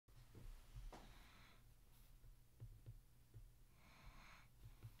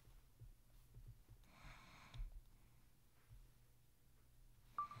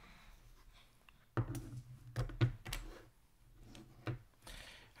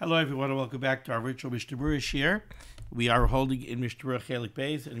Hello everyone and welcome back to our virtual Mishnah Berurah share. We are holding in Mishnah Berurah Chelik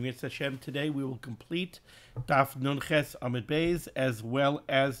Beis, and Mitzvah Hashem today we will complete Daf Nun Ches Amid Beis as well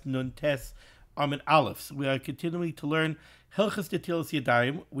as Nun Tes Amid Aleph. So we are continuing to learn Hilchos Netillas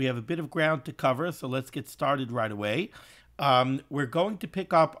Yadayim. We have a bit of ground to cover, so let's get started right away. We're going to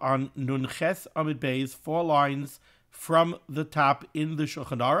pick up on Nun Ches Amid Beis, 4 lines from the top in the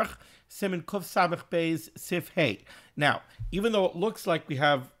Shulchan Aruch, Siman Kuf Samech Beis Sif Hey. Now, even though it looks like we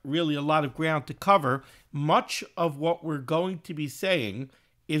have really a lot of ground to cover, much of what we're going to be saying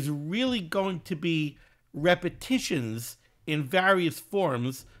is really going to be repetitions in various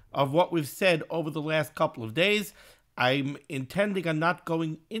forms of what we've said over the last couple of days. I'm intending on not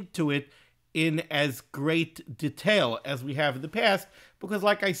going into it in as great detail as we have in the past, because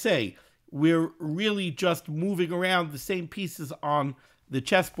like I say, we're really just moving around the same pieces on the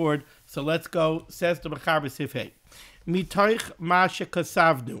chessboard. So let's go, says the Mechaber Sif Hey. Mitoich ma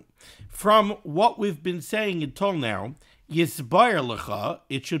shekasavnu. From what we've been saying until now, yisbayer lecha,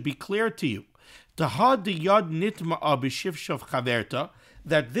 it should be clear to you, tahad yad nitma'a b'shivshav chaverta,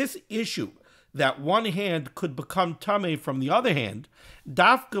 that this issue, that one hand could become tameh from the other hand,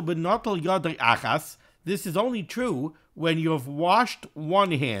 dafka b'notel yadai achas, this is only true when you have washed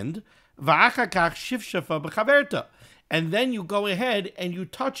one hand, v'achakach shivshafa b'chaverta, and then you go ahead and you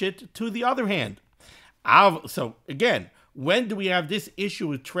touch it to the other hand. So again, when do we have this issue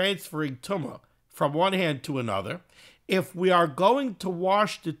with transferring tumah from one hand to another? If we are going to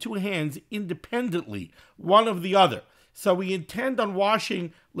wash the two hands independently, one of the other. So we intend on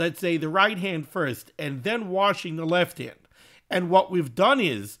washing, let's say, the right hand first and then washing the left hand. And what we've done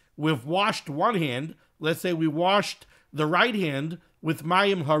is we've washed one hand. Let's say we washed the right hand with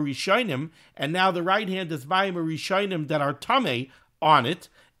mayim harishonim, and now the right hand has mayim harishonim that are tameh on it.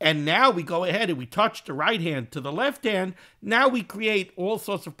 And now we go ahead and we touch the right hand to the left hand. Now we create all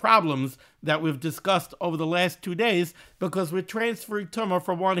sorts of problems that we've discussed over the last 2 days because we're transferring tumah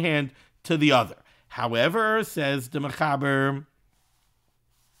from one hand to the other. However, says the Mechaber,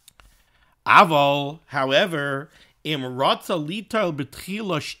 Avol, however, im rotza lital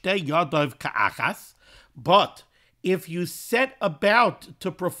betchila shtei yadav ka'achas, but if you set about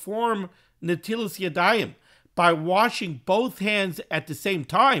to perform Netillas Yadayim by washing both hands at the same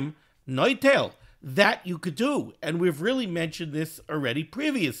time, noitel, that you could do. And we've really mentioned this already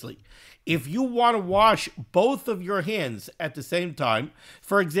previously. If you want to wash both of your hands at the same time,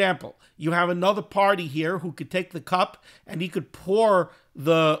 for example, you have another party here who could take the cup and he could pour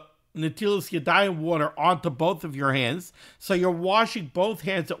the Netillas Yadayim water onto both of your hands, so you're washing both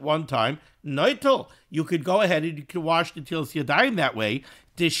hands at one time, noitel, you could go ahead and you could wash Netillas Yadayim that way,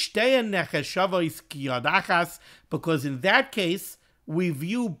 because in that case, we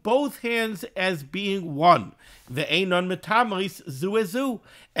view both hands as being one. And in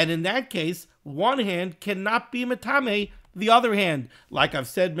that case, one hand cannot be metame the other hand. Like I've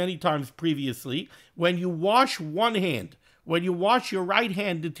said many times previously, when you wash one hand, when you wash your right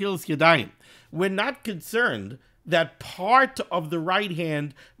hand, Netillas Yadayim, we're not concerned that part of the right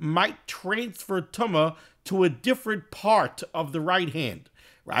hand might transfer tumah to a different part of the right hand,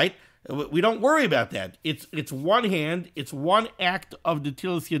 right? We don't worry about that. It's one hand, it's one act of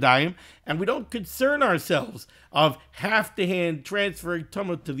Netillas Yadayim, and we don't concern ourselves of half the hand transferring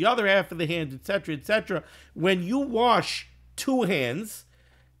tumah to the other half of the hand, etc., etc. When you wash two hands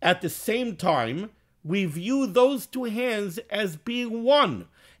at the same time, we view those two hands as being one.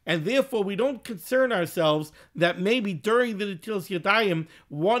 And therefore, we don't concern ourselves that maybe during the Netillas Yadayim,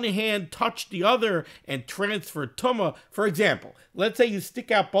 one hand touched the other and transferred tumah. For example, let's say you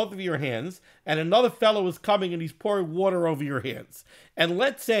stick out both of your hands and another fellow is coming and he's pouring water over your hands. And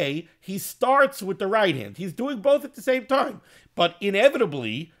let's say he starts with the right hand. He's doing both at the same time. But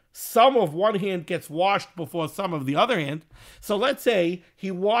inevitably, some of one hand gets washed before some of the other hand. So let's say he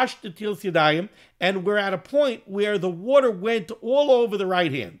washed the Netillas Yadayim, and we're at a point where the water went all over the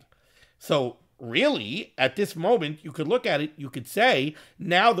right hand. So really, at this moment, you could look at it, you could say,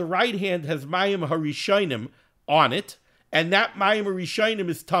 now the right hand has mayim harishonim on it, and that mayim harishonim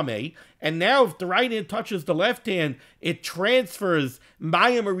is tameh. And now if the right hand touches the left hand, it transfers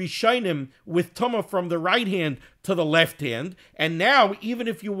mayim harishonim with tumah from the right hand to the left hand. And now, even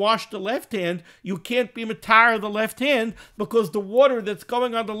if you wash the left hand, you can't be mataher the left hand because the water that's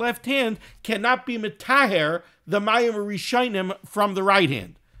going on the left hand cannot be mataher the mayim harishonim from the right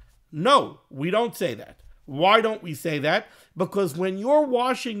hand. No, we don't say that. Why don't we say that? Because when you're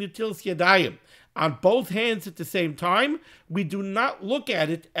washing Netillas Yadayim on both hands at the same time, we do not look at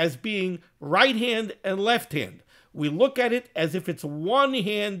it as being right hand and left hand. We look at it as if it's one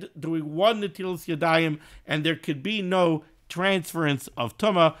hand doing one Netillas Yadayim, and there could be no transference of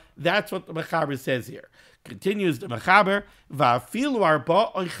tumah. That's what the Mechaber says here. Continues the Mechaber, Va'afilu arba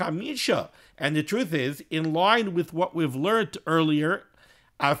oichamisha. And the truth is, in line with what we've learned earlier,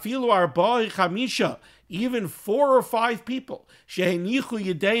 Afilu arba oichamisha, even 4 or 5 people, Shehenichu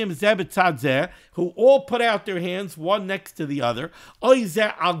Yadayim zeh b'tzad zeh, who all put out their hands one next to the other, oy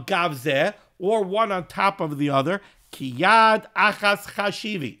zeh al gav zeh, or one on top of the other, kiyad achas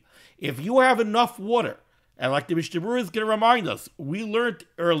chashivi. If you have enough water, and like the Mishnah Berurah is going to remind us, we learned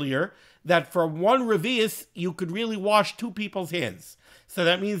earlier that for 1 revius, you could really wash 2 people's hands. So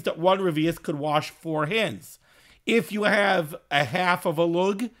that means that 1 revius could wash 4 hands. If you have a half of a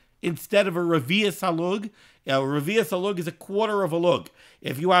lug instead of a revius halug, a revius halug is a quarter of a lug.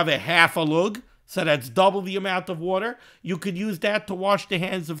 If you have a half a lug, so that's double the amount of water, you could use that to wash the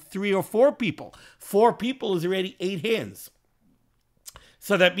hands of 3 or 4 people. 4 people is already 8 hands.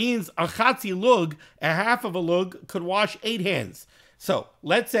 So that means a chatzi lug, a half of a lug, could wash 8 hands. So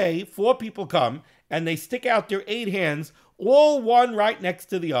let's say 4 people come and they stick out their 8 hands, all one right next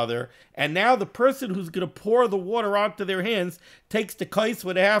to the other, and now the person who's going to pour the water onto their hands takes the kais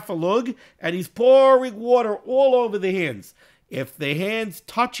with a half a lug, and he's pouring water all over the hands. If the hands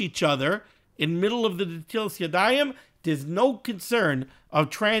touch each other in middle of the Netillas Yadayim, there's no concern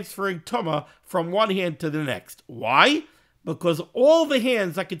of transferring tumah from one hand to the next. Why? Because all the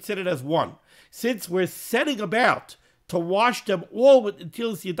hands are considered as one. Since we're setting about to wash them all with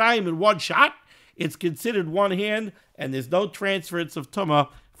Netillas Yadayim in one shot, it's considered one hand, and there's no transference of tumah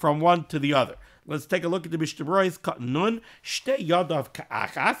from one to the other. Let's take a look at the Mishnah Berurah's Nun, Shte Yadav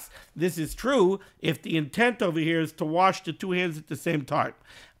Ka'achas. This is true if the intent over here is to wash the 2 hands at the same time.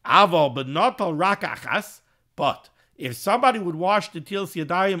 Aval b'notal rak achas. But if somebody would wash the Netillas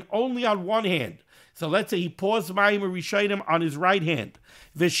Yadayim only on one hand, so let's say he pours mayim rishayim on his right hand,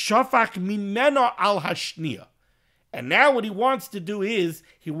 v'shafach mimeno al hashniya. And now what he wants to do is,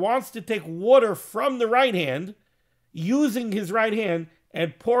 he wants to take water from the right hand, using his right hand,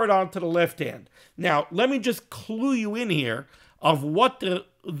 and pour it onto the left hand. Now, let me just clue you in here of what the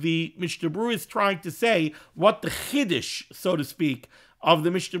Mishnah Berurah is trying to say, what the chiddush, so to speak, of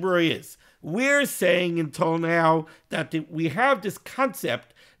the Mishnah Berurah is. We're saying until now that we have this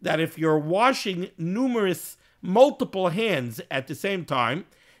concept that if you're washing multiple hands at the same time,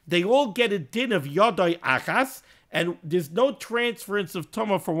 they all get a din of yodai achas, and there's no transference of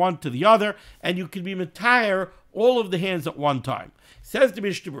tumah from one to the other, and you can be matayr all of the hands at one time. Says the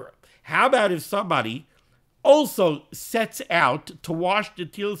Mishnah Berurah, how about if somebody also sets out to wash the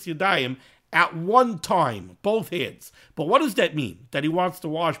Netillas Yadayim at one time, both hands? But what does that mean, that he wants to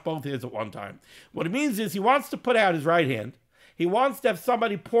wash both hands at one time? What it means is he wants to put out his right hand. He wants to have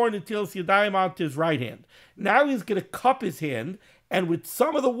somebody pour Netillas Yadayim onto his right hand. Now he's going to cup his hand, and with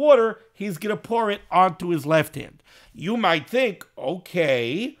some of the water, he's going to pour it onto his left hand. You might think,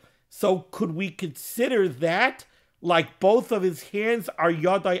 okay, so could we consider that like both of his hands are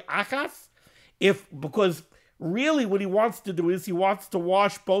yadai achas? Because really what he wants to do is he wants to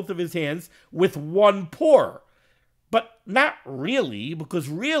wash both of his hands with one pour. But not really, because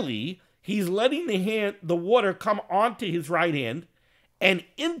really he's letting the water come onto his right hand and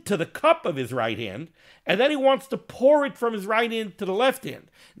into the cup of his right hand, and then he wants to pour it from his right hand to the left hand.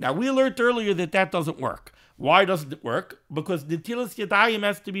 Now, we learned earlier that that doesn't work. Why doesn't it work? Because Netillas Yadayim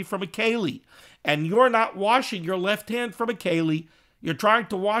has to be from a keli, and you're not washing your left hand from a keli. You're trying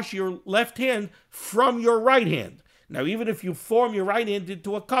to wash your left hand from your right hand. Now, even if you form your right hand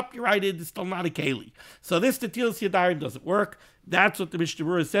into a cup, your right hand is still not a keli. So this Netillas Yadayim doesn't work. That's what the Mishnah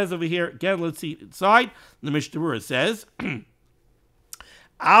Berurah says over here. Again, let's see it inside. The Mishnah Berurah says,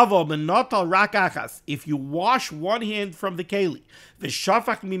 Avo menotal rak achas. If you wash one hand from the keli,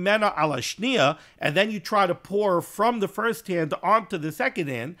 v'shafach mimena ala shniya, and then you try to pour from the first hand onto the second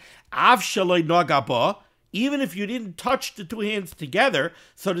hand, av shaloi nogaba, even if you didn't touch the 2 hands together,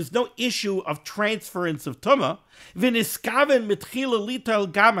 so there's no issue of transference of tumah, v'niskaven mitchila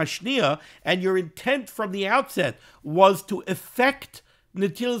lital gam hashniya, and your intent from the outset was to effect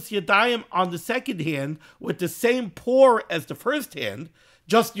Netillas Yadayim on the second hand with the same pour as the first hand,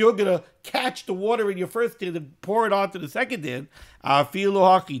 just you're going to catch the water in your first hand and pour it onto the second hand.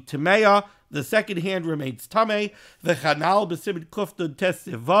 Filuhaki Tameya, the second hand remains Tameh. The Chanal B'Simin Kuftun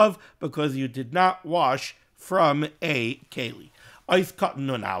Tesivav, because you did not wash from a Keli. Ois Katan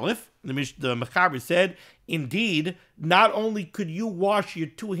Nun Aleph, the Mechaber said, Indeed, not only could you wash your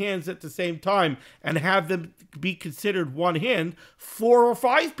two hands at the same time and have them be considered one hand, 4 or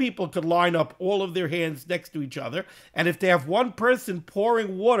 5 people could line up all of their hands next to each other. And if they have one person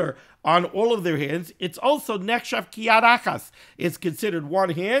pouring water on all of their hands, it's also nechshav kiyad achas. It's considered one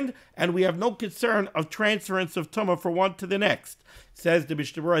hand, and we have no concern of transference of tumah from one to the next. Says the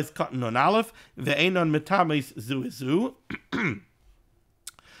Mishnah Berurah is cotton on aleph, ve'enon metames zu zu.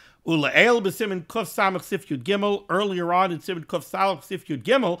 Ula'el b'siman kuf samach sif yud gimel. Earlier on in siman kuf samach sif yud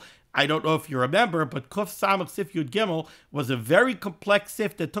gimel, I don't know if you remember, but kuf samach sif yud gimel was a very complex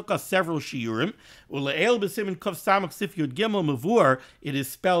sif that took us several shiurim. Ula'el b'siman kuf samach sif yud gimel mavur. It is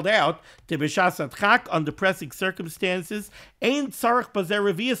spelled out to b'shas adchak under pressing circumstances. Ein tzarich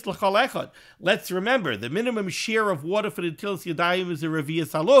bazer revius l'chol echad. Let's remember, the minimum share of water for the Netillas Yadayim is a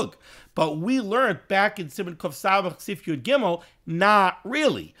revius halug. But we learned back in Siman Kuf Samach Sif Yud Gimel, not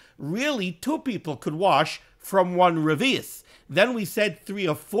really. Really, 2 people could wash from one revius. Then we said 3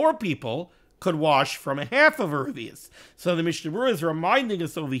 or 4 people could wash from a half of a revius. So the Mishnah Berurah is reminding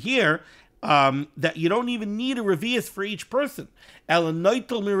us over here that you don't even need a revius for each person. El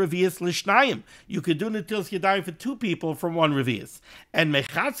noitel mi revius lishnayim. You could do Netillas Yadayim for 2 people from one revius. And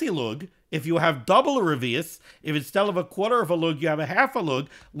mechatzi lug, if you have double a revius, if instead of a quarter of a lug, you have a half a lug,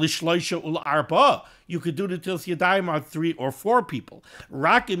 lishloisha ul arba, you could do Netillas Yadayim on 3 or 4 people.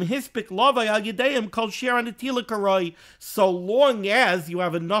 Rakim hispik lavai al yadayim kol shir netila karoi. So long as you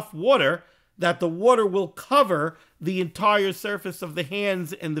have enough water that the water will cover the entire surface of the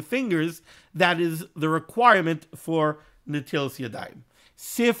hands and the fingers, that is the requirement for Netillas Yadayim.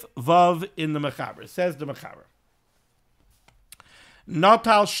 Sif vav in the mechaber, says the mechaber.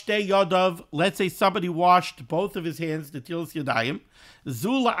 Natal shtei yodav, let's say somebody washed both of his hands, Netillas Yadayim,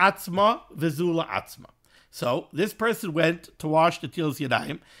 zula atzma v'zula atzma. So this person went to wash Netillas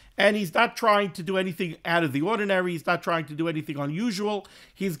Yadayim, and he's not trying to do anything out of the ordinary, he's not trying to do anything unusual,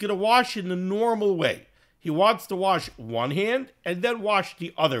 he's going to wash in the normal way. He wants to wash one hand and then wash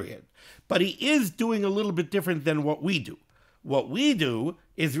the other hand. But he is doing a little bit different than what we do. What we do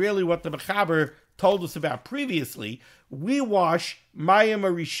is really what the mechaber told us about previously. We wash mayim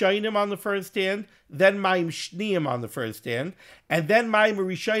rishayim on the first hand, then mayim shniyim on the first hand, and then mayim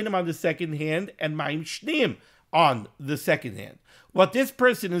rishayim on the second hand, and mayim shniyim on the second hand. What this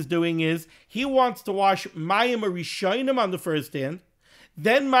person is doing is he wants to wash mayim rishayim on the first hand,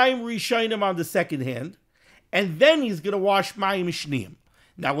 then mayim rishayim on the second hand, and then he's going to wash mayim shniyim.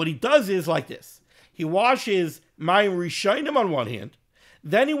 Now what he does is like this. He washes mayim rishayim on one hand,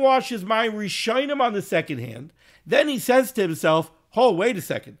 then he washes mayim rishayim on the second hand. Then he says to himself, oh, wait a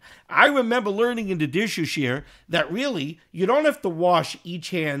second. I remember learning in the Dirshu shir that really you don't have to wash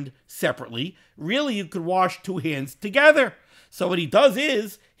each hand separately. Really, you could wash 2 hands together. So what he does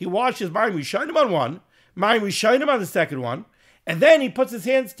is he washes mayim rishayim on one, mayim rishayim on the second one, and then he puts his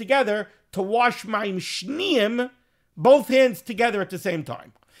hands together to wash mayim shniyim, both hands together at the same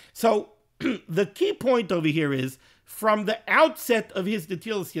time. So the key point over here is, from the outset of his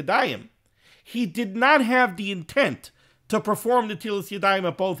Netillas Yadayim, he did not have the intent to perform Netillas Yadayim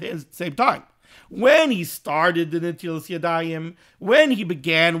at both hands at the same time. When he started the Netillas Yadayim, when he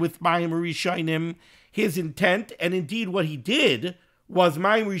began with mayim rishayim, his intent, and indeed what he did, was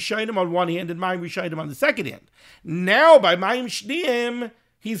mayim rishayim on one hand and mayim rishayim on the second hand. Now, by mayim shniyim,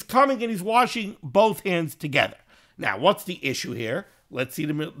 he's coming and he's washing both hands together. Now, what's the issue here? Let's see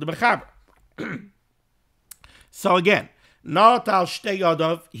the mechaber. So again, Natal shtei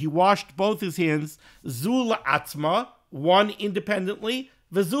yodav, he washed both his hands, zula atzma, one independently,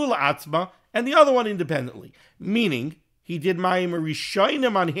 v'zula atzma, and the other one independently. Meaning, he did mayim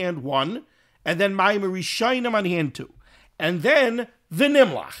rishayim on hand 1, and then mayim rishayim on hand 2. And then,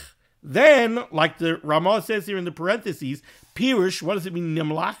 v'nimlach. Then, like the Ramah says here in the parentheses, pirush, what does it mean,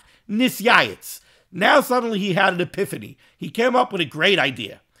 nimlach? Nisyayitz. Now suddenly he had an epiphany. He came up with a great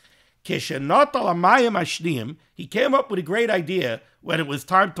idea. He came up with a great idea when it was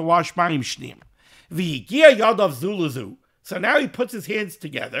time to wash mayim shniyim. So now he puts his hands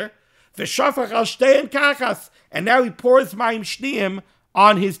together, and now he pours mayim shniyim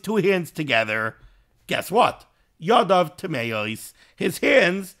on his 2 hands together. Guess what? Yadav tameos. His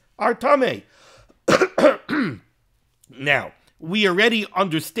hands are tamei. Now, we already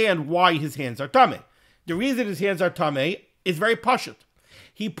understand why his hands are tamei. The reason his hands are tamei is very pashut.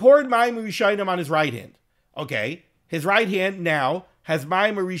 He poured mayim rishayim on his right hand. Okay, his right hand now has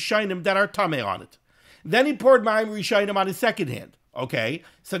mayim rishayim that are tamei on it. Then he poured mayim rishayim on his second hand. Okay,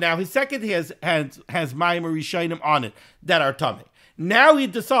 so now his second hand has mayim rishayim on it that are tamei. Now he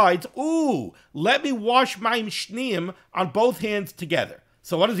decides, ooh, let me wash mayim shniyim on both hands together.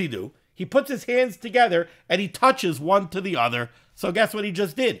 So what does he do? He puts his hands together and he touches one to the other. So guess what he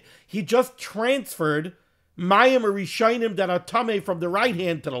just did? He just transferred mayim rishonim that are tameh from the right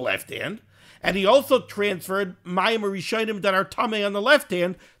hand to the left hand. And he also transferred mayim rishonim that are tameh on the left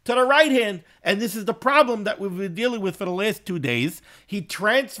hand to the right hand. And this is the problem that we've been dealing with for the last 2 days. He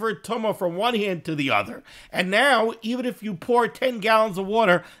transferred tumah from one hand to the other. And now, even if you pour 10 gallons of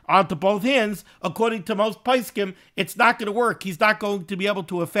water onto both hands, according to most poskim, it's not going to work. He's not going to be able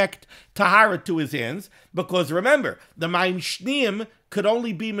to affect tahara to his hands. Because remember, the mayim shneim could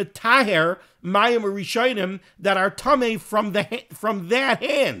only be metaher mayim rishonim that are tameh from that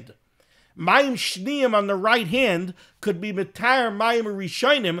hand. Mayim shneim on the right hand could be metaher mayim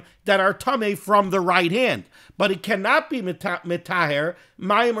rishonim that are tameh from the right hand, but it cannot be metaher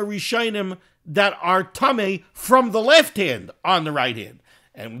mayim rishonim that are tameh from the left hand on the right hand.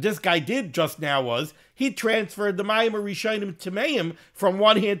 And what this guy did just now was he transferred the mayim rishonim tameim from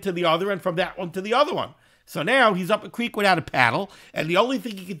one hand to the other and from that one to the other one. So now he's up a creek without a paddle, and the only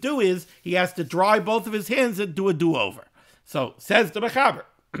thing he can do is he has to dry both of his hands and do a do-over. So says the Mechaber.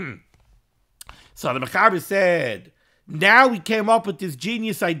 So the Mechaber said, now he came up with this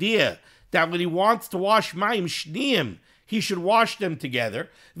genius idea that when he wants to wash mayim shneim, he should wash them together.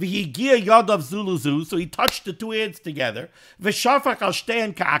 V'higia yadav zuluzu, so he touched the two hands together. V'shafak al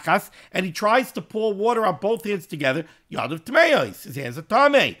shtein ka'achas, and he tries to pour water on both hands together. Yadav tmeos, his hands are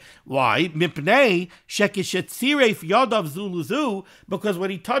tamei. Why? Mipnei shekishetziref yadav zuluzu, because when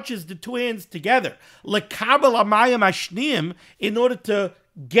he touches the two hands together, lekabel amayim ashneim, in order to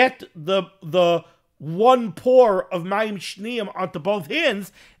get the one pour of mayim shneim onto both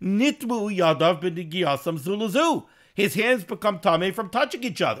hands, nitmu yadav b'nigiyasam zuluzu. His hands become tamei from touching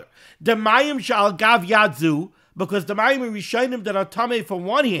each other. The mayim shal gav yadzu, because the mayim rishonim that are tamei from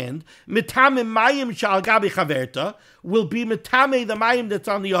one hand, mitamim mayim shal gabi chaverta, will be mitamei the mayim that's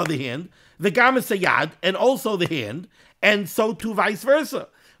on the other hand, the gamas hayad, and also the hand, and so too vice versa.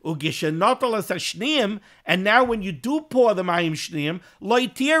 Ugishenatalas hashneim, and now when you do pour the mayim shneim,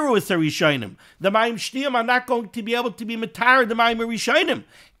 loitiru is rishonim. The mayim shneim are not going to be able to be matar the mayim rishonim.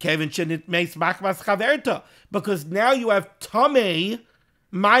 Kevin shenit meis machmas chaverta, because now you have tamei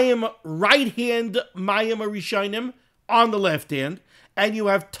mayim right hand mayim rishonim on the left hand, and you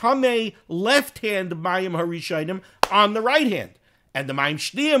have tamei left hand mayim rishonim on the right hand, and the mayim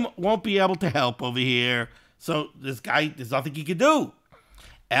shneim won't be able to help over here. So this guy, there's nothing he can do.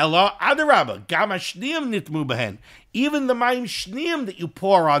 Ella adarabba, gam hashneim nitmu behen. Even the mayim shneim that you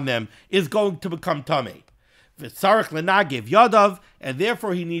pour on them is going to become tamei. V'tzarich lenagiv yadav, and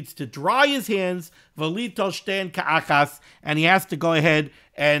therefore he needs to dry his hands. V'litol shtein ka'achas, and he has to go ahead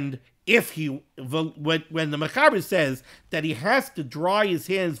and if he when the Mechaber says that he has to dry his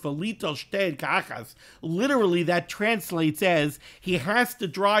hands v'litol shtein ka'achas, literally that translates as he has to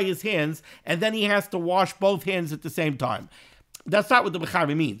dry his hands and then he has to wash both hands at the same time. That's not what the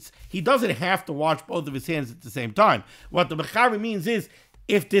Mechaber means. He doesn't have to wash both of his hands at the same time. What the Mechaber means is,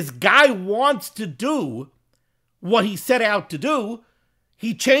 if this guy wants to do what he set out to do,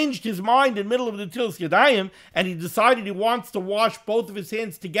 he changed his mind in the middle of the Netillas Yadayim, and he decided he wants to wash both of his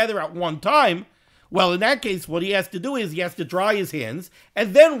hands together at one time. Well, in that case, what he has to do is he has to dry his hands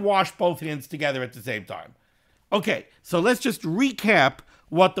and then wash both hands together at the same time. Okay, so let's just recap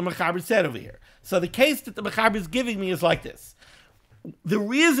what the Mechaber said over here. So the case that the Mechaber is giving me is like this. The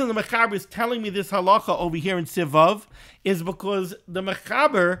reason the Mechaber is telling me this halacha over here in Sivav is because the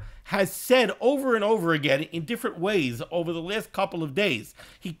Mechaber has said over and over again in different ways over the last couple of days,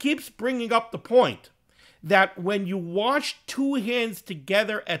 he keeps bringing up the point that when you wash two hands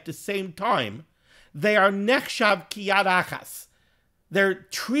together at the same time, they are nechshav kiyad achas. They're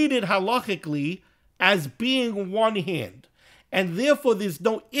treated halachically as being one hand, and therefore there's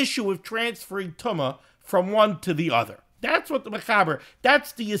no issue of transferring tumah from one to the other. That's what the Mechaber,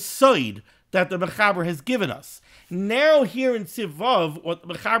 that's the yesod that the Mechaber has given us. Now here in Sivav, what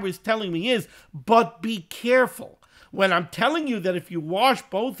the Mechaber is telling me is, but be careful. When I'm telling you that if you wash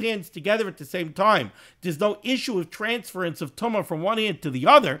both hands together at the same time, there's no issue of transference of tumah from one hand to the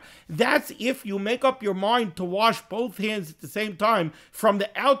other, that's if you make up your mind to wash both hands at the same time from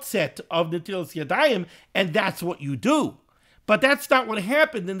the outset of Netillas Yadayim, and that's what you do. But that's not what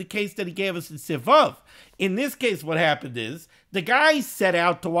happened in the case that he gave us in Sivav. In this case, what happened is, the guy set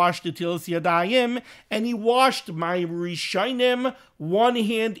out to wash Netillas Yadayim, and he washed mayim rishonim, one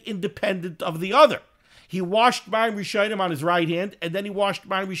hand independent of the other. He washed mayim rishonim on his right hand, and then he washed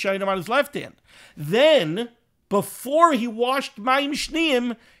mayim rishonim on his left hand. Then, before he washed mayim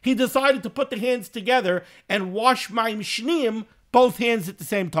shneim, he decided to put the hands together and wash mayim shneim, both hands at the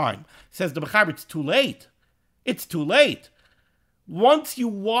same time. Says the Mechaber, it's too late. It's too late. once you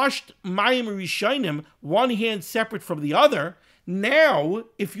washed mayim rishonim, one hand separate from the other, now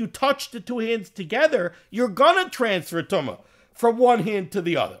if you touch the two hands together, you're gonna transfer tumah from one hand to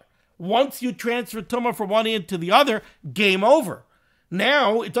the other. Once you transfer tumah from one hand to the other, game over.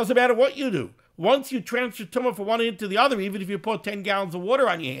 Now it doesn't matter what you do. Once you transfer tumah from one hand to the other, even if you put 10 gallons of water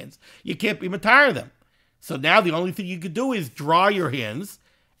on your hands, you can't be matar them. So now the only thing you could do is dry your hands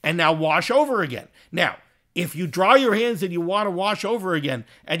and now wash over again. Now, if you dry your hands and you want to wash over again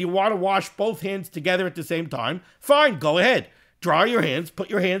and you want to wash both hands together at the same time, fine, go ahead. Dry your hands, put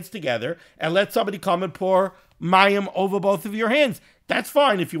your hands together, and let somebody come and pour mayim over both of your hands. That's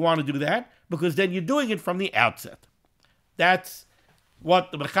fine if you want to do that, because then you're doing it from the outset. That's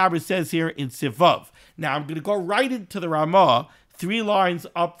what the Mechaber says here in Sivav. Now I'm going to go right into the Ramah, 3 lines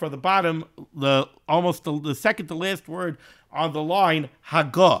up from the bottom, almost the second to last word on the line,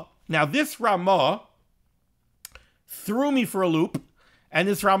 Hagah. Now this Ramah threw me for a loop, and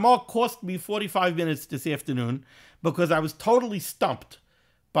this Ramah cost me 45 minutes this afternoon because I was totally stumped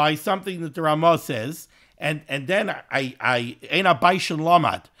by something that the Ramah says, and then I ain't a baishan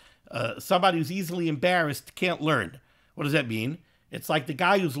lamad. Somebody who's easily embarrassed can't learn. What does that mean? It's like the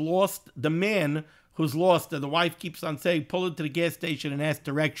guy who's lost, the man who's lost, and the wife keeps on saying, pull into the gas station and ask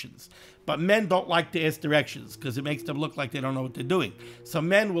directions. But men don't like to ask directions because it makes them look like they don't know what they're doing. So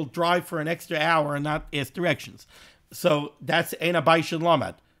men will drive for an extra hour and not ask directions. So that's ain't a baishan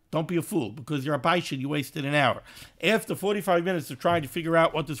lamad. Don't be a fool, because you're a baishan, you wasted an hour. After 45 minutes of trying to figure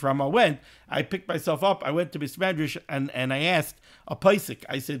out what this Ramah went, I picked myself up, I went to Mishnah Berurah, and I asked a paisik.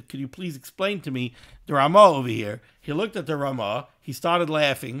 I said, could you please explain to me the Ramah over here? He looked at the Ramah, he started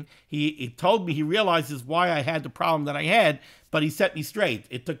laughing, he told me he realizes why I had the problem that I had, but he set me straight.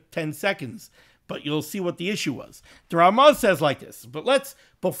 It took 10 seconds, but you'll see what the issue was. The Ramah says like this, but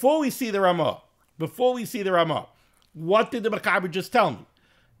before we see the Ramah, what did the Mechaber just tell me?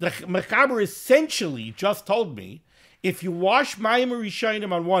 The Mechaber essentially just told me, if you wash mayim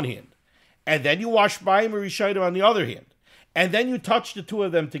rishonim on one hand, and then you wash mayim rishonim on the other hand, and then you touch the two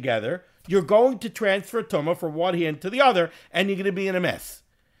of them together, you're going to transfer tumah from one hand to the other, and you're going to be in a mess.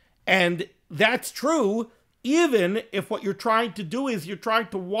 And that's true, even if what you're trying to do is you're trying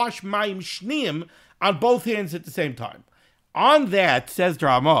to wash mayim shneim on both hands at the same time. On that, says the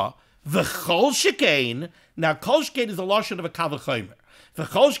Ramah, v'chol shekain. Now, kol shekain is a lashon of a kavachomer.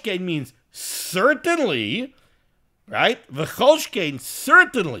 V'chol shekain means certainly, right? V'chol shekain,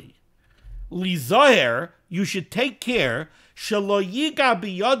 certainly. Lizoher, you should take care, shelo yiga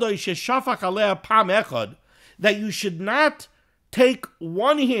biyadoi sheshafach aleh pam echad, that you should not take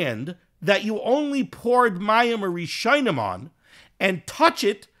one hand that you only poured mayim or rishonim on and touch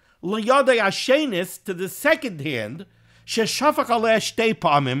it liyadoi ashenis to the second hand, sheshafach aleh shtei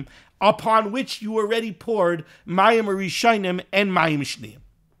pamim, upon which you already poured mayim rishonim and mayim shneim.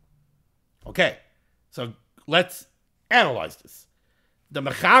 Okay, so let's analyze this. The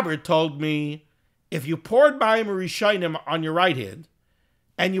Mechaber told me, if you poured mayim rishonim on your right hand,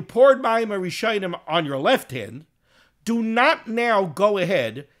 and you poured mayim rishonim on your left hand, do not now go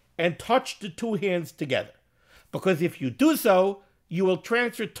ahead and touch the two hands together. Because if you do so, you will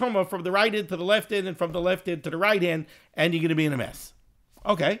transfer tumah from the right hand to the left hand and from the left hand to the right hand, and you're going to be in a mess.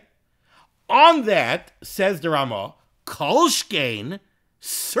 Okay. On that, says the Ramah, kol shekain,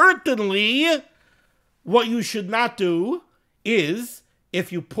 certainly what you should not do is,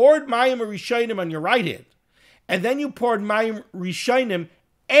 if you poured mayim rishonim on your right hand, and then you poured mayim rishonim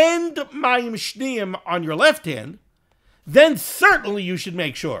and mayim shneim on your left hand, then certainly you should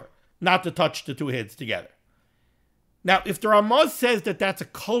make sure not to touch the two hands together. Now, if the Ramah says that that's a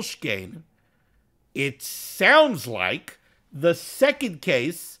kol shekain, it sounds like the second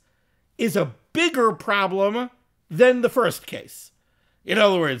case is a bigger problem than the first case. In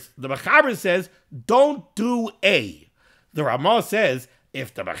other words, the Mechaber says, don't do A. The Ramah says,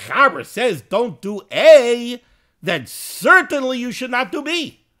 if the Mechaber says don't do A, then certainly you should not do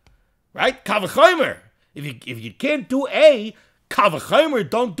B. Right? Kavachomer. If you can't do A, Kavachomer,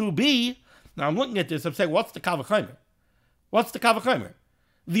 don't do B. Now I'm looking at this, I'm saying, what's the Kavachomer? What's the Kavachomer?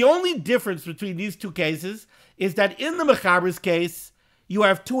 The only difference between these two cases is that in the Mechaber's case, you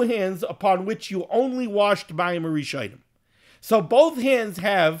have two hands upon which you only washed mayim rishonim. So both hands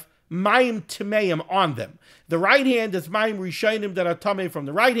have mayim tameim on them. The right hand is mayim rishonim that are tamei from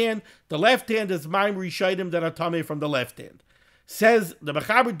the right hand. The left hand is mayim rishonim that are tamei from the left hand. Says the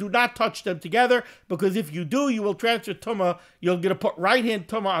Mechaber, do not touch them together, because if you do, you will transfer tumah. You're going to put right hand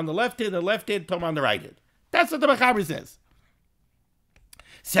tumah on the left hand and left hand tumah on the right hand. That's what the Mechaber says.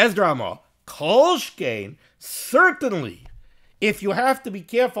 Says the Ramah, kol shekain, certainly, if you have to be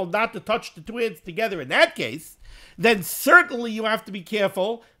careful not to touch the two hands together in that case, then certainly you have to be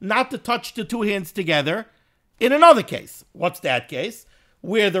careful not to touch the two hands together in another case. What's that case?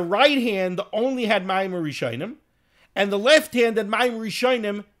 Where the right hand only had Mayim Rishonim, and the left hand had Mayim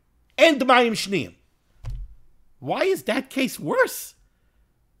Rishonim and Mayim Shneim. Why is that case worse?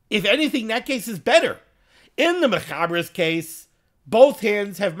 If anything, that case is better. In the Mechaber's case, both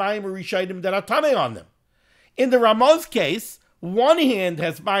hands have Mayim Rishonim that are Tameh on them. In the Ramah's case, one hand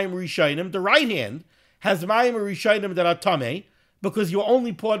has Mayim Rishonim, the right hand has Mayim Rishonim that are Tameh, because you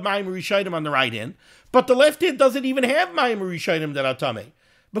only poured Mayim Rishonim on the right hand, but the left hand doesn't even have Mayim Rishonim that are Tameh,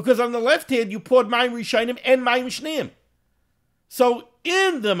 because on the left hand you poured Mayim Rishonim and Mayim Shneim. So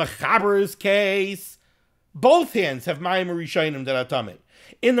in the Mechaber's case, both hands have Mayim Rishonim that are Tameh.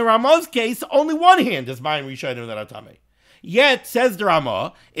 In the Ramah's case, only one hand has Mayim Rishonim that are Tameh. Yet, says the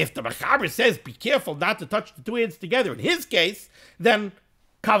Ramah, if the Mechaber says, be careful not to touch the two hands together in his case, then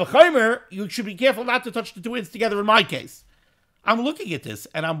Kal v'chomer, you should be careful not to touch the two hands together in my case. I'm looking at this,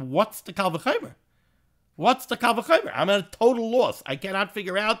 and what's the Kal v'chomer? What's the Kal v'chomer? I'm at a total loss. I cannot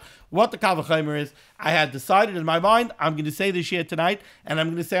figure out what the Kal v'chomer is. I had decided in my mind, I'm going to say this here tonight, and I'm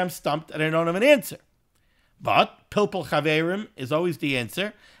going to say I'm stumped, and I don't have an answer. But Pilpul Chaverim is always the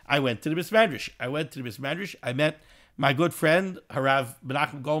answer. I went to the Mishnah. I met my good friend, Harav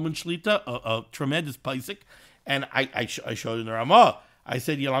Menachem Goldman Shlita, a tremendous Paisik, and I showed him the Ramah. I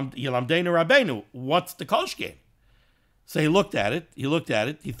said, Yelamdeinu Rabbeinu, what's the Kolshkein? So he looked at it,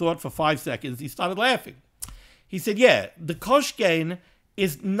 he thought for 5 seconds, he started laughing. He said, yeah, the Kolshkein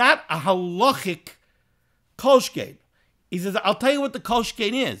is not a halachic Kolshkein. He says, I'll tell you what the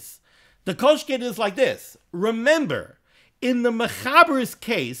Kolshkein is. The Kolshkein is like this. Remember, in the Mechaber's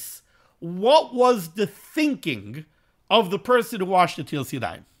case, what was the thinking of the person who washed the Netillas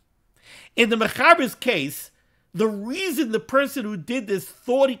Yadayim? In the Mechaber's case, the reason the person who did this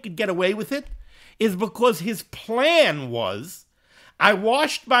thought he could get away with it is because his plan was, I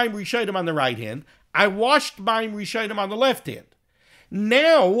washed Mayim Rishonim on the right hand, I washed Mayim Rishonim on the left hand.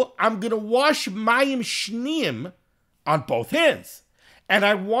 Now I'm going to wash Mayim Shneim on both hands. And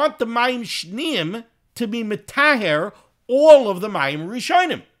I want the Mayim Shneim to be metaher all of the Mayim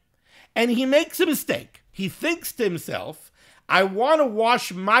Rishonim. And he makes a mistake. He thinks to himself, I want to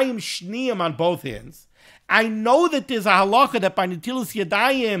wash Mayim Shneim on both hands. I know that there's a halacha that by Netillas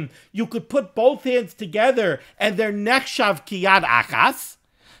Yadayim you could put both hands together and they're nechshav kiyad achas.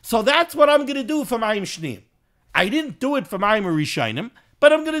 So that's what I'm going to do for Mayim Shneim. I didn't do it for Mayim Rishonim,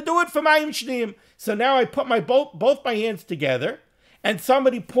 but I'm going to do it for Mayim Shneim. So now I put both my hands together, and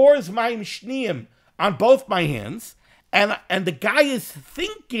somebody pours Mayim Shneim on both my hands, and the guy is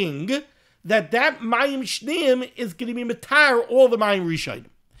thinking that Mayim Shneim is going to be matar all the Mayim Rishonim.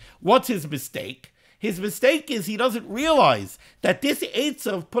 What's his mistake? His mistake is he doesn't realize that this eitz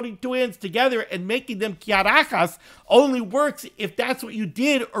of putting two hands together and making them kiyad achas only works if that's what you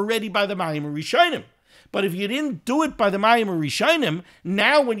did already by the Mayim Rishonim. But if you didn't do it by the Mayim Rishonim,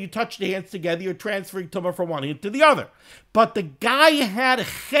 now when you touch the hands together, you're transferring tumah from one hand to the other. But the guy had a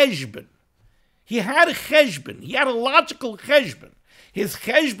cheshbon. He had a logical cheshbon. His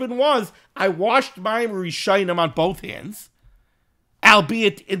cheshbon was, I washed Mayim Rishonim on both hands,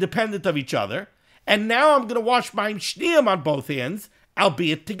 albeit independent of each other, and now I'm going to wash Mayim Shneim on both hands,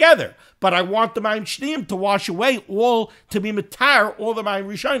 albeit together. But I want the Mayim Shneim to wash away to be matar all the Mayim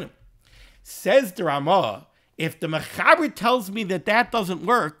Rishonim. Says the Ramah, if the Mechaber tells me that doesn't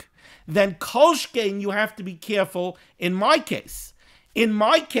work, then Kolshkein you have to be careful in my case. In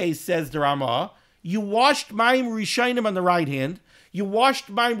my case, says the Ramah, you washed Mayim Rishonim on the right hand, you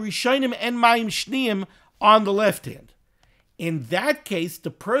washed Mayim Rishonim and Mayim Shneim on the left hand. In that case,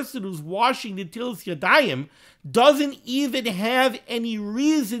 the person who's washing the Netillas Yadayim doesn't even have any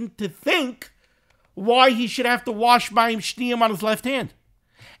reason to think why he should have to wash Mayim Shneim on his left hand.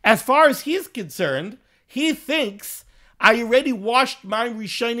 As far as he's concerned, he thinks, I already washed Mayim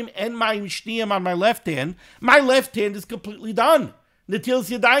Rishonim and Mayim Shneim on my left hand. My left hand is completely done.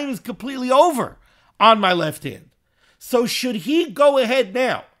 Netillas Yadayim is completely over on my left hand. So should he go ahead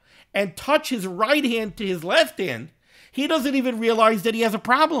now and touch his right hand to his left hand, he doesn't even realize that he has a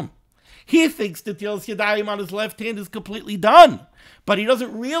problem. He thinks that Netillas Yadayim on his left hand is completely done, but he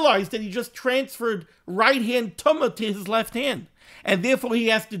doesn't realize that he just transferred right hand tumah to his left hand, and therefore he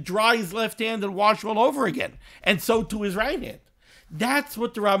has to dry his left hand and wash all over again, and so to his right hand. That's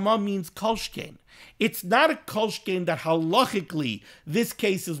what the Ramah means kolshkein. It's not a kolshkein that halachically this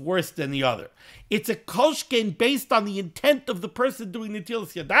case is worse than the other. It's a kolshkein based on the intent of the person doing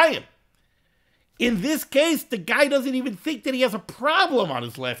Netillas Yadayim. In this case, the guy doesn't even think that he has a problem on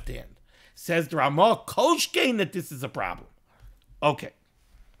his left hand. Says the Ramah, kolshkein that this is a problem. Okay.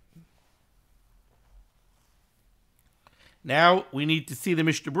 Now we need to see the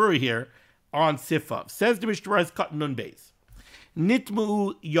Mishnah Berurah here on Sifav. Says the Mishnah Berurah is cut nun beis.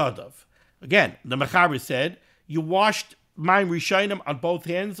 Nitmu yadav. Again, the Mechaber said you washed mayim rishonim on both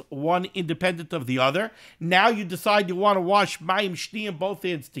hands, one independent of the other. Now you decide you want to wash mayim shniyim both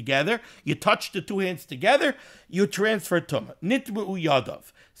hands together. You touch the two hands together. You transfer tumah. Nitmu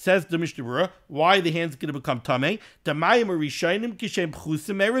yadav. Says the Mishnah Berurah, why the hands going to become tamei? The mayim rishonim kishem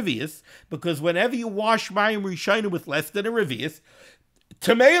chusim revius, because whenever you wash mayim rishonim with less than a revius,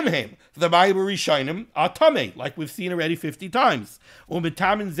 tameim hem, the mayim rishonim are tamei, like we've seen already 50 times.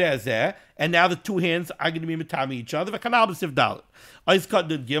 Umetamin zeh, and now the two hands are going to be metami each other. V'kanal b'siv dalet. Oizkat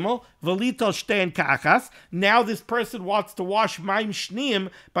dud gimel v'lital shtein kachas. Now this person wants to wash mayim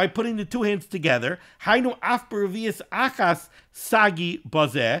shniyim by putting the two hands together. Hainu af b'revius achas sagi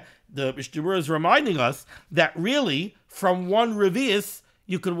bazeh. The Mishnah Berurah is reminding us that really from one revius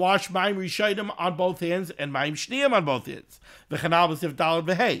you can wash mayim rishonim on both hands and mayim shniyim on both hands. V'chanal b'siv dalet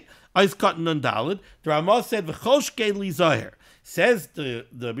v'hei. Oizkat nun dalet. The Ramah said v'chol shkei li zoher. Says the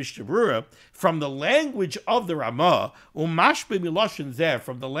Mishnah Berurah, from the language of the Ramah, umashbe miloshen zeh,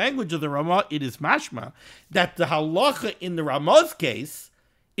 from the language of the Ramah, it is mashma, that the halacha in the Ramah's case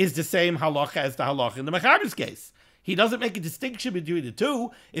is the same halacha as the halacha in the Mechaber's case. He doesn't make a distinction between the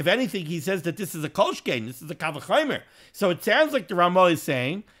two. If anything, he says that this is a kolshkein, this is a kavachomer. So it sounds like the Ramah is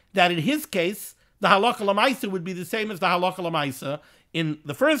saying that in his case, the halacha l'maisa would be the same as the halacha l'maisa in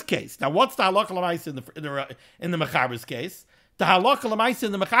the first case. Now, what's the halacha l'maisa in the Mechaber's case? The halacha l'maisa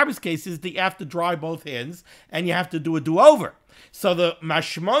in the Mechaber's case is that you have to dry both hands and you have to do a do-over. So the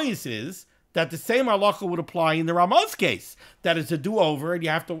mashmois is that the same halacha would apply in the Ramah's case. That is a do-over and you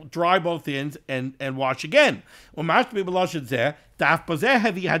have to dry both hands and wash again.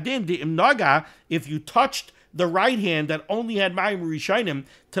 If you touched the right hand that only had mayim rishonim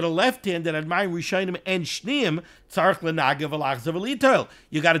to the left hand that had mayim rishonim and shniyim, tzarich lenagav alachzav alitel.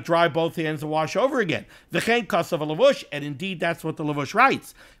 You got to dry both hands and wash over again. V'chein kasav alavush, and indeed that's what the lavush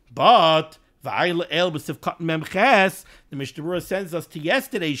writes. But the Mishnah Berurah sends us to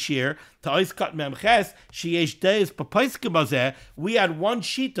yesterday's shir to oiskat memches sheyesh deis papaiske bazeh. We had one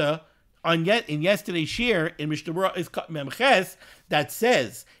shita in yesterday's shir in Mishnah Berurah oiskat memches that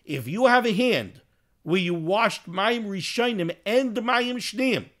says if you have a hand where you washed mayim rishonim and mayim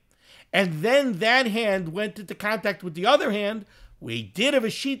shniyim, and then that hand went into contact with the other hand, we did have a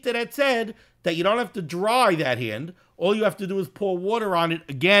sheet that said that you don't have to dry that hand. All you have to do is pour water on it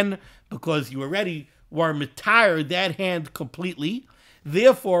again because you already were metired that hand completely.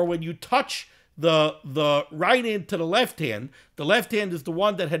 Therefore, when you touch the right hand to the left hand is the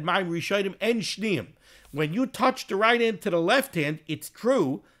one that had mayim rishonim and shniyim. When you touch the right hand to the left hand, it's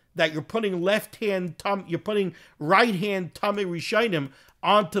true that you're putting right hand tumah rishonim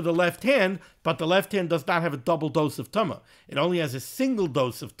onto the left hand, but the left hand does not have a double dose of tumah. It only has a single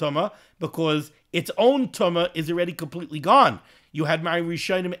dose of tumah because its own tumah is already completely gone. You had mayim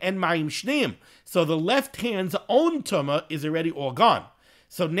rishonim and mayim shniyim, so the left hand's own tumah is already all gone.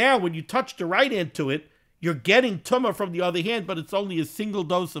 So now when you touch the right hand to it, you're getting tumah from the other hand, but it's only a single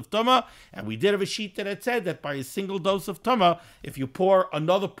dose of tumah. And we did have a sheet that had said that by a single dose of tumah, if you pour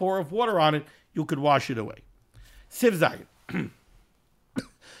another pour of water on it, you could wash it away. Siv Zayin.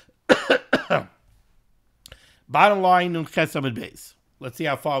 Bottom line, Nun Ches Amud Beis. Let's see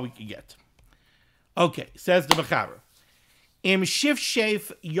how far we can get. Okay, says the Mechaber. Im Shif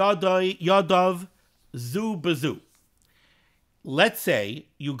Shef Yadav Zu Bezu. Let's say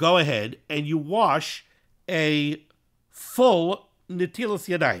you go ahead and you wash a full Netillas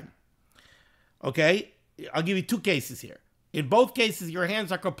Yadayim. Okay? I'll give you two cases here. In both cases, your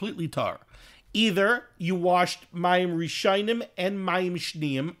hands are completely tar. Either you washed mayim rishonim and mayim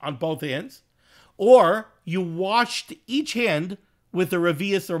shniyim on both hands, or you washed each hand with a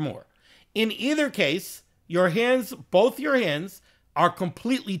revius or more. In either case, both your hands are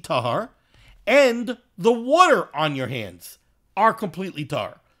completely tahar, and the water on your hands are completely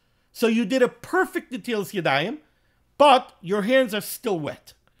tar. So you did a perfect Netillas Yadayim, but your hands are still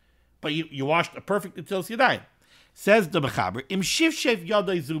wet. But you washed a perfect Netillas Yadayim. Says the Mechaber, Im Shif Shef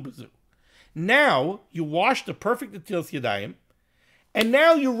Yaday Zu Bezu. Now you washed a perfect Netillas Yadayim, and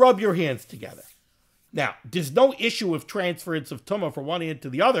now you rub your hands together. Now, there's no issue of transference of tumah from one hand to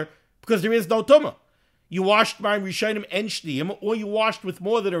the other, because there is no tumah. You washed mayim rishonim and shniyim, or you washed with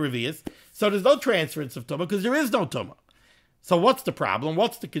more than a revius, so there's no transference of tumah, because there is no tumah. So what's the problem?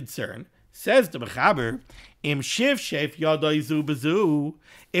 What's the concern? Says the Mechaber, Im Shiv Shef Yaday Zu Bezu.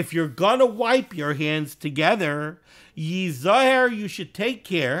 If you're gonna wipe your hands together, Yizaher, you should take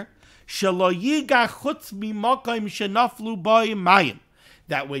care, shelo yiga chutz mimakom shenaflu b'ay mayim.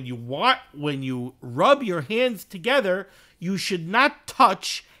 That when you rub your hands together, you should not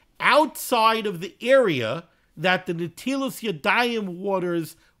touch outside of the area that the Netillas Yadayim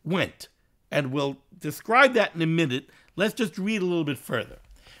waters went. And we'll describe that in a minute. Let's just read a little bit further.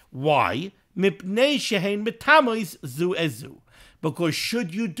 Why? Mipnei shehein metamois zu ezu. Because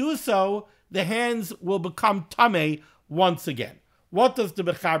should you do so, the hands will become tamei once again. What does the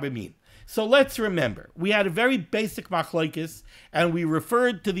Mechaber mean? So let's remember, we had a very basic machlokes, and we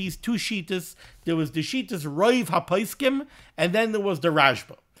referred to these two shittas. There was the shittas Roiv HaPoskim, and then there was the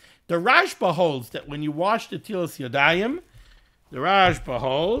Rashba. The Rashba holds that when you wash the Netillas Yadayim, the Rashba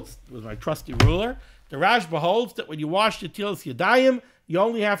holds, with my trusty ruler, the Rashba holds that when you wash the Netillas Yadayim, you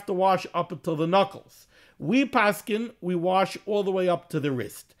only have to wash up until the knuckles. We paskin, we wash all the way up to the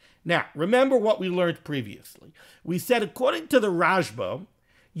wrist. Now, remember what we learned previously. We said according to the Rashba,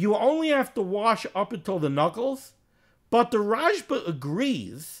 you only have to wash up until the knuckles, but the Rashba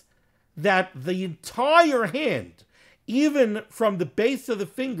agrees that the entire hand, even from the base of the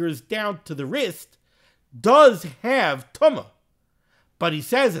fingers down to the wrist, does have tumah. But he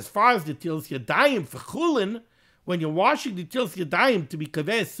says, as far as the Netillas Yadayim for chulin, when you're washing the Netillas Yadayim to be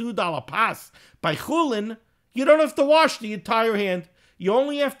kaveh sud ala pas by chulin, you don't have to wash the entire hand. You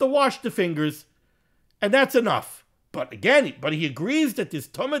only have to wash the fingers, and that's enough. But again, he agrees that there's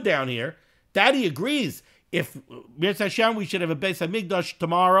tumah down here. That he agrees. If Mirz Hashem, we should have a Beis Hamikdash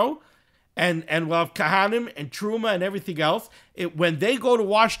tomorrow, and we'll have kahanim and truma and everything else. When they go to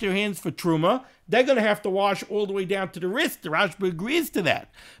wash their hands for truma, they're going to have to wash all the way down to the wrist. The Rashba agrees to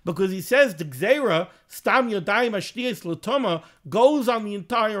that because he says the gzeira stam yodayim ashtiyas l'tumah goes on the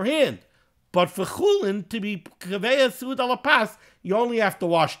entire hand. But for chulin to be kaveh sud ala pas, you only have to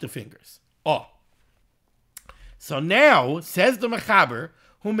wash the fingers. Oh. So now, says the Mechaber,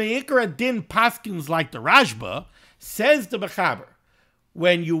 who me'ikra din paskins like the Rashba, says the Mechaber,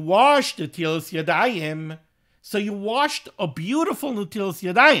 when you wash the Netillas Yadayim, so you washed a beautiful Netillas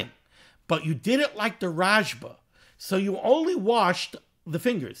Yadayim, but you did it like the Rashba, so you only washed the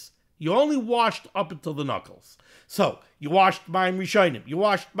fingers. You only washed up until the knuckles. So, you washed Mayim Rishonim, you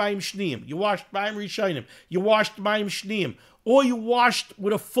washed Mayim Shneim, you washed Mayim Rishonim, you washed Mayim Shneim, or you washed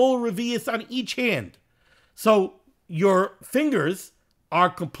with a full revius on each hand. So your fingers are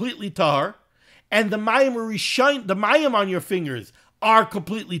completely tahar, and the mayim on your fingers are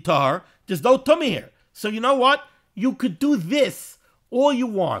completely tahar. There's no tumah here. So you know what? You could do this all you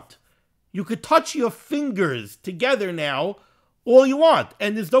want. You could touch your fingers together now all you want,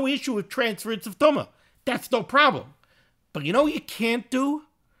 and there's no issue with transference of tumah. That's no problem. But you know what you can't do?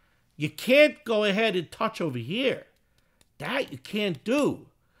 You can't go ahead and touch over here. That you can't do.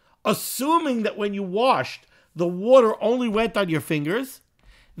 Assuming that when you washed, the water only went on your fingers,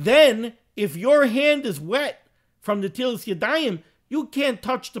 then if your hand is wet from the Netillas Yadayim, you can't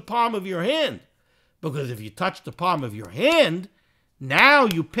touch the palm of your hand. Because if you touch the palm of your hand, now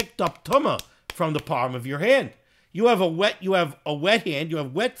you picked up tumah from the palm of your hand. You have a wet hand, you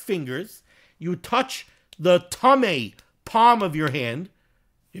have wet fingers, you touch the tamei palm of your hand,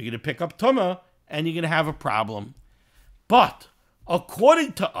 you're going to pick up tumah, and you're going to have a problem. But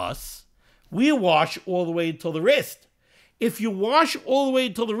according to us, we wash all the way until the wrist. If you wash all the way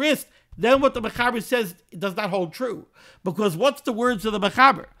until the wrist, then what the Mechaber says does not hold true. Because what's the words of the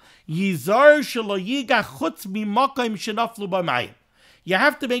Mechaber? Yizar shelo yiga chutz mimakom shenaflu b'mayim. You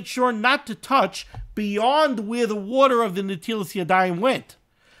have to make sure not to touch beyond where the water of the Netillas Yadayim went.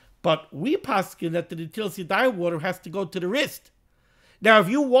 But we paskin that the Netillas Yadayim water has to go to the wrist. Now, if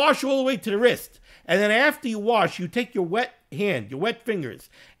you wash all the way to the wrist, and then after you wash, you take your wet hand, your wet fingers,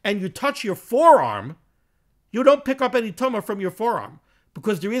 and you touch your forearm, you don't pick up any tumah from your forearm,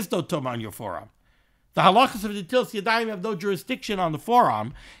 because there is no tumah on your forearm. The halachas of the Netillas Yadayim have no jurisdiction on the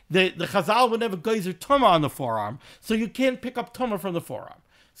forearm. The Chazal would never geyser tumah on the forearm, so you can't pick up tumah from the forearm.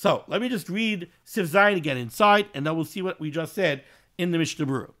 So, let me just read Sif Zayin again inside, and then we'll see what we just said in the Mishnah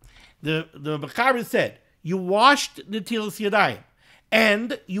Berurah. The Mechaber said, you washed Netillas Yadayim,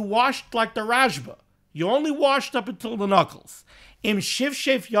 and you washed like the Rashba. You only washed up until the knuckles. Im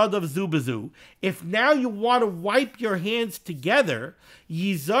shif yadav zu bezu. If now you want to wipe your hands together,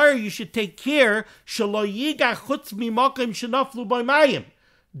 yizar, you should take care. Shelo yiga chutz mimakom shenaflu b'mayim.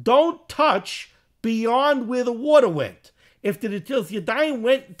 Don't touch beyond where the water went. If the Netillas Yadayim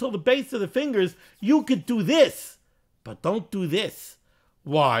went until the base of the fingers, you could do this, but don't do this.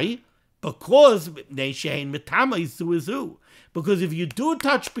 Why? Because if you do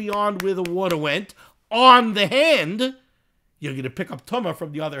touch beyond where the water went on the hand, you're going to pick up tumah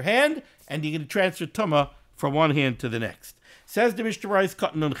from the other hand, and you're going to transfer tumah from one hand to the next. Says the Mishnah Berurah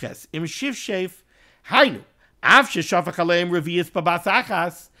Katan Nun Ches. Im Shiv Sheif, Hainu, Av Sheshafach Aleim Revius Babas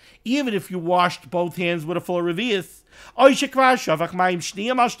Achas, even if you washed both hands with a full revius, or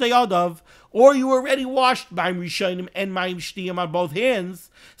you already washed Maim Rishonim and Maim Shniyam on both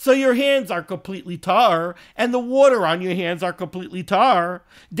hands, so your hands are completely tar, and the water on your hands are completely tar,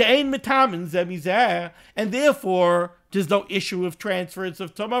 and therefore there's no issue of transference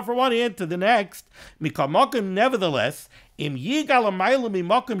of tumah from one hand to the next. Nevertheless,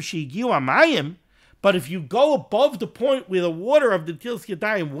 but if you go above the point where the water of the Netillas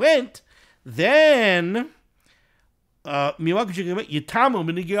Yadayim went, then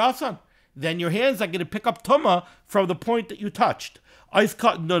then your hands are going to pick up tumah from the point that you touched. And this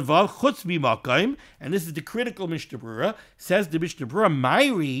is the critical Mishnah Berurah. Says the Mishnah Berurah,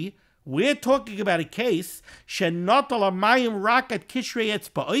 Mairi, we're talking about a case where you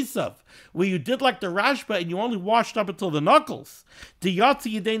did like the Rashba and you only washed up until the knuckles. Where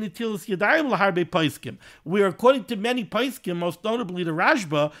according to many paiskim, most notably the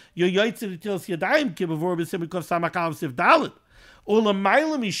Rashba, your Yaitze Netillas Yadayim kibavor b'simikov samakal sif dalit.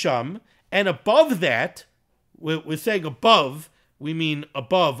 Ulamayla misham, and above that, we're saying above, we mean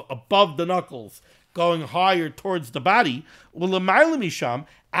above the knuckles, going higher towards the body. Ulamayla misham,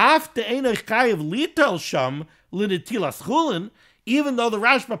 after Einach Chayav Litel Sham Linetilas Chulin, even though the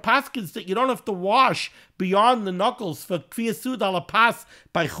Rashba paskins that you don't have to wash beyond the knuckles for Kfiyasud ala Pas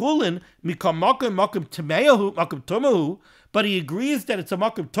by Chulin, Mikam Makim Tumahu, but he agrees that it's a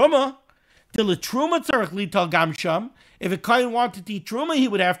Makim Tumah. Till the Truma Tzarech Litel Gam Sham. If a Kohen wanted to eat Truma, he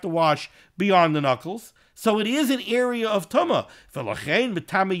would have to wash beyond the knuckles. So it is an area of tumah.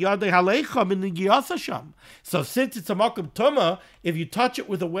 So since it's a makom tumah, if you touch it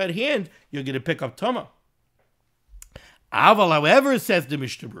with a wet hand, you're going to pick up tumah. Aval, however, says the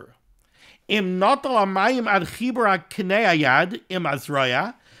Mishnah Berurah,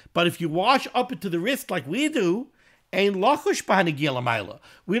 but if you wash up into the wrist like we do, we don't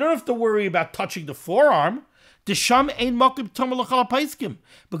have to worry about touching the forearm. Because all the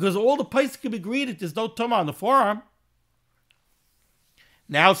paiskim agree that there's no tumah on the forearm.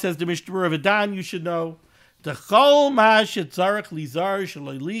 Now says the Mishnah Berurah V'dan, you should know this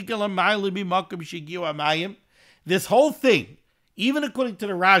whole thing, even according to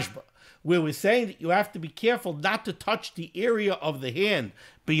the Rashba, where we're saying that you have to be careful not to touch the area of the hand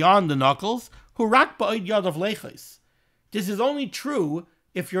beyond the knuckles. This is only true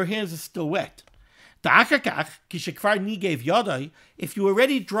if your hands are still wet. If you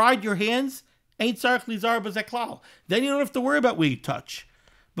already dried your hands, then you don't have to worry about where you touch,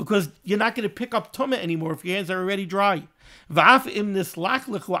 because you're not going to pick up tumah anymore if your hands are already dry. And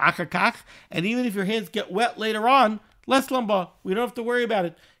even if your hands get wet later on, we don't have to worry about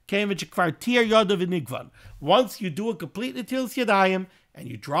it. Once you do a complete Netillas Yadayim and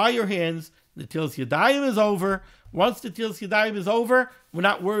you dry your hands, Netillas Yadayim is over. Once Netillas Yadayim is over, we're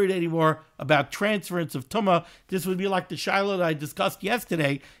not worried anymore about transference of tumah. This would be like the shiloh that I discussed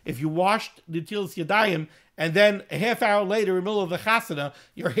yesterday. If you washed Netillas Yadayim and then a half hour later, in the middle of the chasana,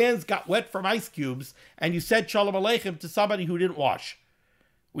 your hands got wet from ice cubes, and you said shalom aleichem to somebody who didn't wash.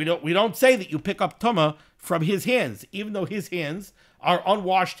 We don't say that you pick up tumah from his hands, even though his hands are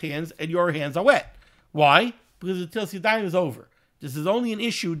unwashed hands and your hands are wet. Why? Because Netillas Yadayim is over. This is only an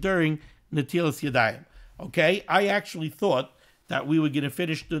issue during Netillas Yadayim. Okay, I actually thought that we were going to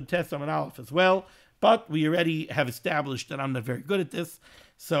finish the test on an Aleph as well, but we already have established that I'm not very good at this,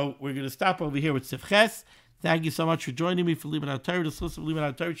 so we're going to stop over here with Sif Ches. Thank you so much for joining me for Limud HaTorah. This list of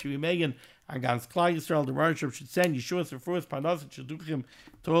Limud HaTorah should be Megan and Gans Klal Yisrael. The Rosh should send Yeshua Sefurus Panos and Shaduchim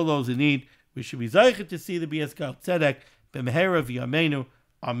to all those in need. We should be zeichet to see the BS Gal Tzedek b'mehera v'yameinu.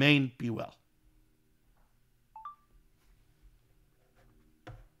 Amen. Be well.